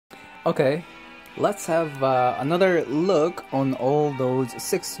Okay, let's have another look on all those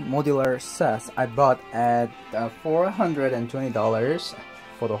 6 modular sets I bought at $420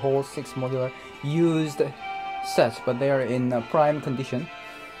 for the whole 6 modular used sets, but they are in prime condition.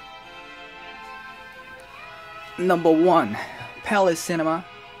 Number 1, Palace Cinema,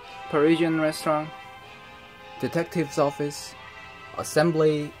 Parisian Restaurant, Detective's Office,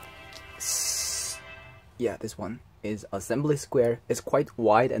 Assembly. Yeah, this one is Assembly Square. It's quite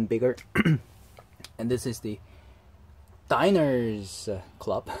wide and bigger. And this is the Diners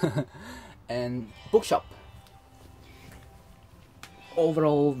Club and Bookshop.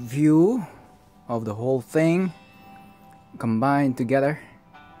 Overall view of the whole thing combined together.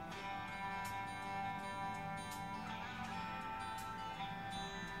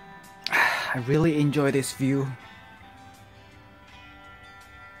 I really enjoy this view.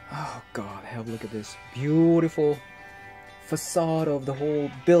 Oh god, have a look at this beautiful facade of the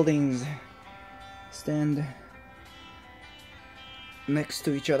whole buildings stand next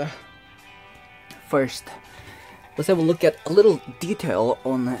to each other. First, let's have a look at a little detail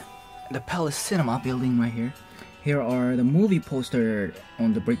on the Palace Cinema building right here. Here are the movie poster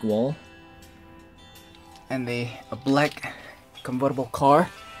on the brick wall, and a black convertible car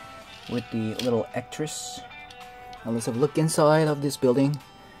with the little actress. Now let's have a look inside of this building.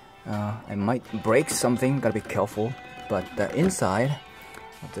 I might break something, gotta be careful. But inside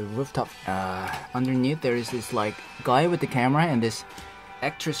of the rooftop, underneath there is this like guy with the camera and this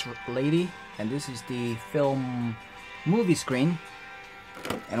actress lady, and this is the film movie screen.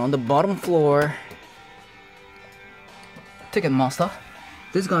 And on the bottom floor, Ticketmaster.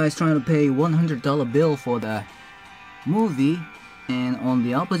 This guy is trying to pay $100 bill for the movie. And on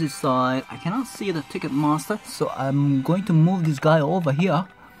the opposite side, I cannot see the Ticketmaster, so I'm going to move this guy over here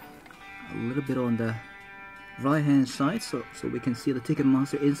a little bit on the right hand side, so we can see the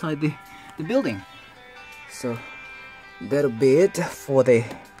Ticketmaster inside the building. So that'll be it for the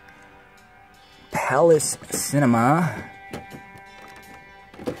Palace Cinema.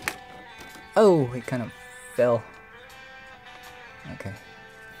 Oh, it kind of fell. Okay,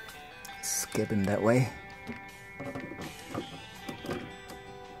 skip him that way.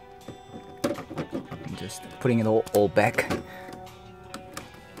 I'm just putting it all back.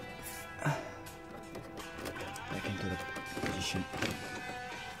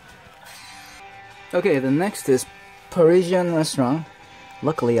 Okay, the next is Parisian Restaurant.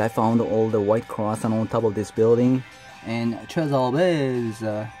 Luckily, I found all the white croissant on top of this building. And Tres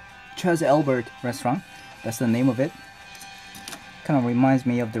Albert Restaurant, that's the name of it. Kind of reminds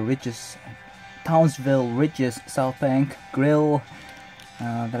me of the Townsville Ridges South Bank grill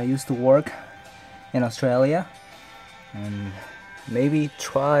that I used to work in Australia. And maybe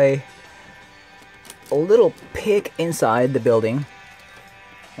try a little peek inside the building.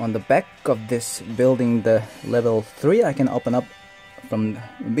 On the back of this building, the level 3, I can open up from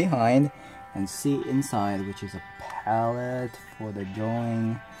behind and see inside, which is a palette for the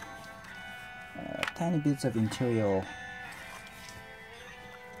drawing, tiny bits of interior,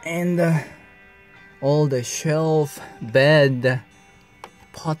 and all the shelf, bed,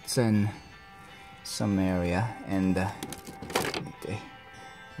 pots, and some area. And okay,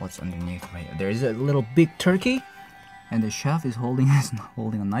 what's underneath right there is a little big turkey. And the chef is holding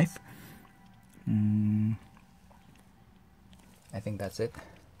a knife. I think that's it.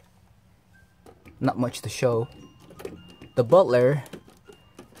 Not much to show. The butler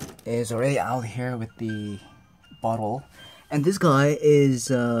is already out here with the bottle, and this guy is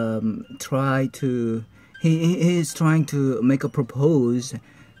trying to make a propose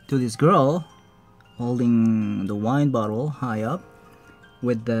to this girl, holding the wine bottle high up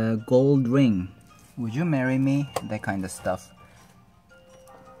with the gold ring. Would you marry me? That kind of stuff.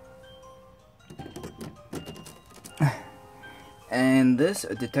 And this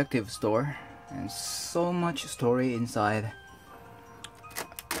detective store, and so much story inside.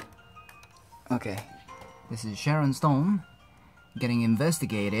 Okay, this is Sharon Stone getting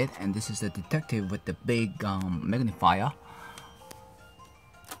investigated, and this is the detective with the big magnifier.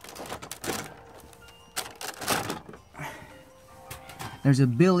 There's a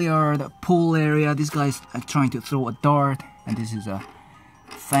billiard pool area. This guy's trying to throw a dart, and this is a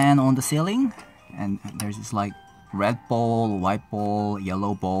fan on the ceiling, and there's this like red ball, white ball,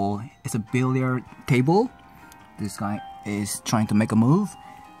 yellow ball. It's a billiard table. This guy is trying to make a move,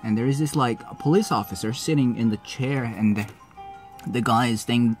 and there is this like a police officer sitting in the chair, and the guy is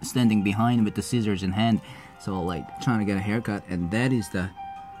standing behind with the scissors in hand, so like trying to get a haircut. And that is the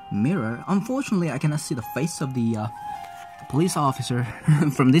mirror. Unfortunately, I cannot see the face of the police officer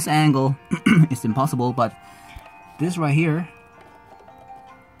from this angle. It's impossible, but this right here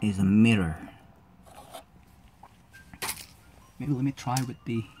is a mirror. Maybe let me try with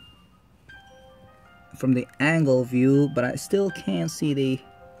the from the angle view, but I still can't see the.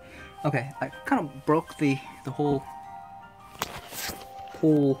 Okay, I kind of broke the whole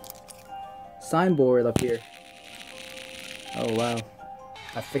pool signboard up here. Oh wow,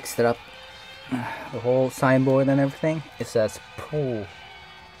 I fixed it up. The whole signboard and everything. It says pool.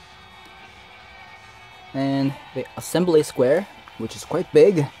 And the assembly square, which is quite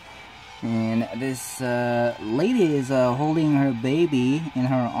big. And this lady is holding her baby in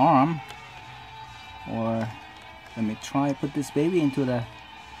her arm. Or let me try put this baby into the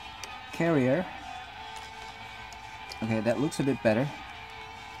carrier. Okay, that looks a bit better.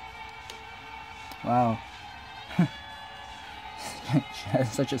 Wow. She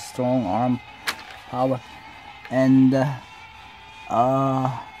has such a strong arm power. And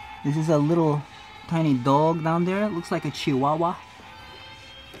this is a little tiny dog down there. It looks like a Chihuahua.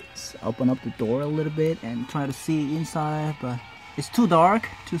 Let's open up the door a little bit and try to see inside, but it's too dark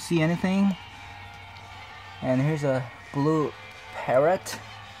to see anything. And here's a blue parrot.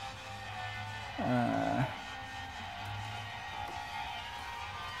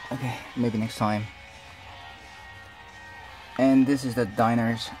 Okay, maybe next time. And this is the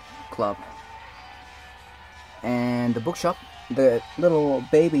Diners Club. And the bookshop, the little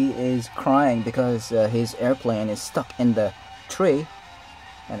baby is crying because his airplane is stuck in the tree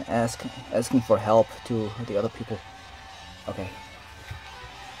and asking for help to the other people. Okay.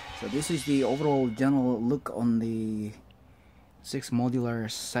 So this is the overall general look on the 6 modular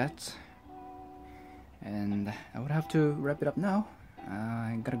set. And I would have to wrap it up now.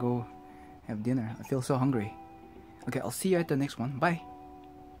 I gotta go have dinner. I feel so hungry. Okay, I'll see you at the next one. Bye.